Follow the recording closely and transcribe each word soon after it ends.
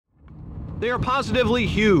They are positively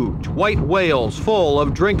huge, white whales full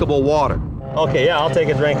of drinkable water. Okay, yeah, I'll take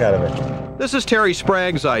a drink out of it. This is Terry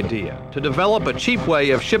Spragg's idea, to develop a cheap way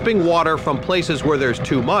of shipping water from places where there's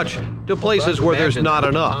too much to places where there's not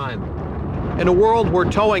enough. In a world where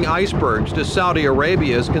towing icebergs to Saudi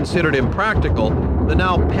Arabia is considered impractical, the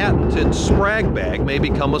now patented Spragg bag may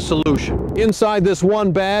become a solution. Inside this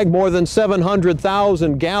one bag, more than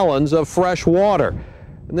 700,000 gallons of fresh water.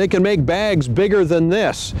 And they can make bags bigger than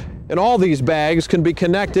this. And all these bags can be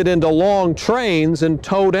connected into long trains and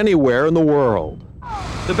towed anywhere in the world.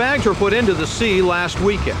 The bags were put into the sea last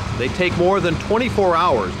weekend. They take more than 24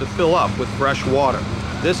 hours to fill up with fresh water,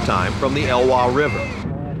 this time from the Elwha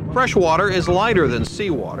River. Fresh water is lighter than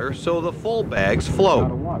seawater, so the full bags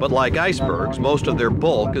float. But like icebergs, most of their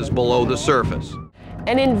bulk is below the surface.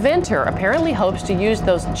 An inventor apparently hopes to use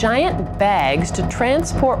those giant bags to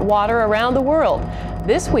transport water around the world.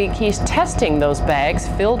 This week, he's testing those bags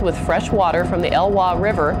filled with fresh water from the Elwha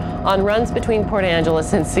River on runs between Port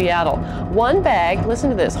Angeles and Seattle. One bag, listen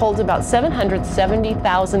to this, holds about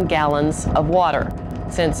 770,000 gallons of water.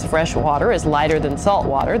 Since fresh water is lighter than salt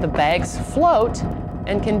water, the bags float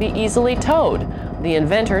and can be easily towed. The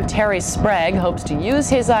inventor, Terry Spragg, hopes to use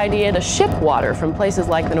his idea to ship water from places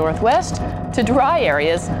like the Northwest to dry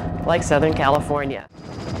areas like Southern California.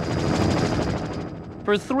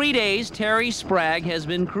 For 3 days, Terry Spragg has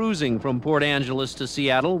been cruising from Port Angeles to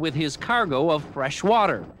Seattle with his cargo of fresh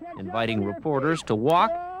water, inviting reporters to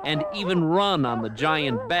walk and even run on the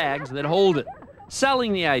giant bags that hold it,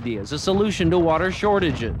 selling the idea as a solution to water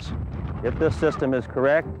shortages. If this system is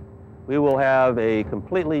correct, we will have a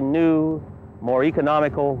completely new, more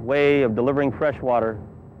economical way of delivering fresh water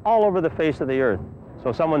all over the face of the earth.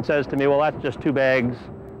 So someone says to me, well, that's just 2 bags.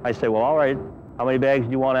 I say, well, all right, how many bags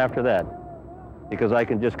do you want after that? Because I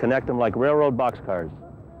can just connect them like railroad boxcars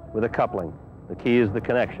with a coupling. The key is the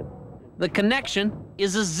connection. The connection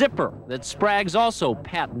is a zipper that Spragg's also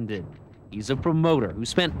patented. He's a promoter who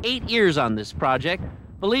spent 8 years on this project,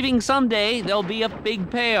 believing someday there'll be a big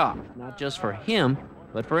payoff, not just for him,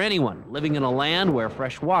 but for anyone living in a land where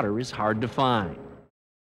fresh water is hard to find.